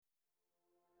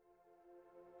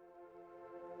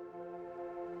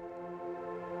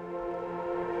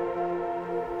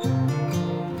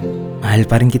Mahal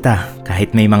pa rin kita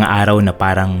kahit may mga araw na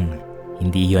parang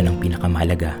hindi iyon ang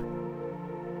pinakamahalaga.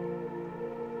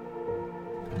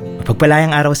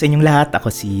 Mapagpalayang araw sa inyong lahat.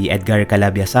 Ako si Edgar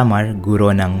Calabia Samar,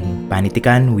 guro ng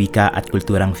Panitikan, Wika at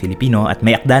Kulturang Filipino at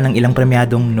may akda ng ilang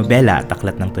premyadong nobela at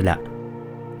aklat ng tula.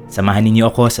 Samahan ninyo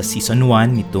ako sa Season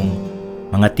 1 nitong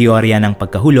Mga Teorya ng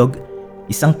Pagkahulog,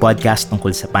 isang podcast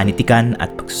tungkol sa panitikan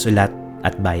at pagsusulat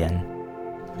at bayan.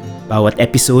 Bawat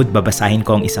episode, babasahin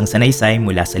ko ang isang sanaysay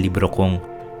mula sa libro kong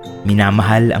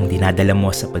Minamahal ang Dinadala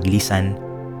Mo sa Paglisan,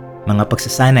 Mga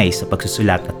Pagsasanay sa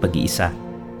Pagsusulat at Pag-iisa,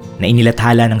 na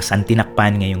inilathala ng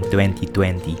Santinakpan ngayong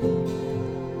 2020.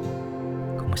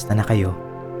 Kumusta na kayo?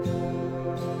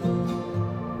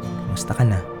 Kumusta ka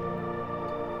na?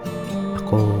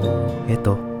 Ako,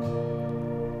 eto.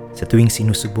 Sa tuwing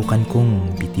sinusubukan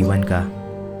kong bitiwan ka,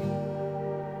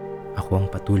 ako ang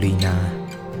patuloy na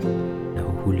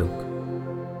nahuhulog.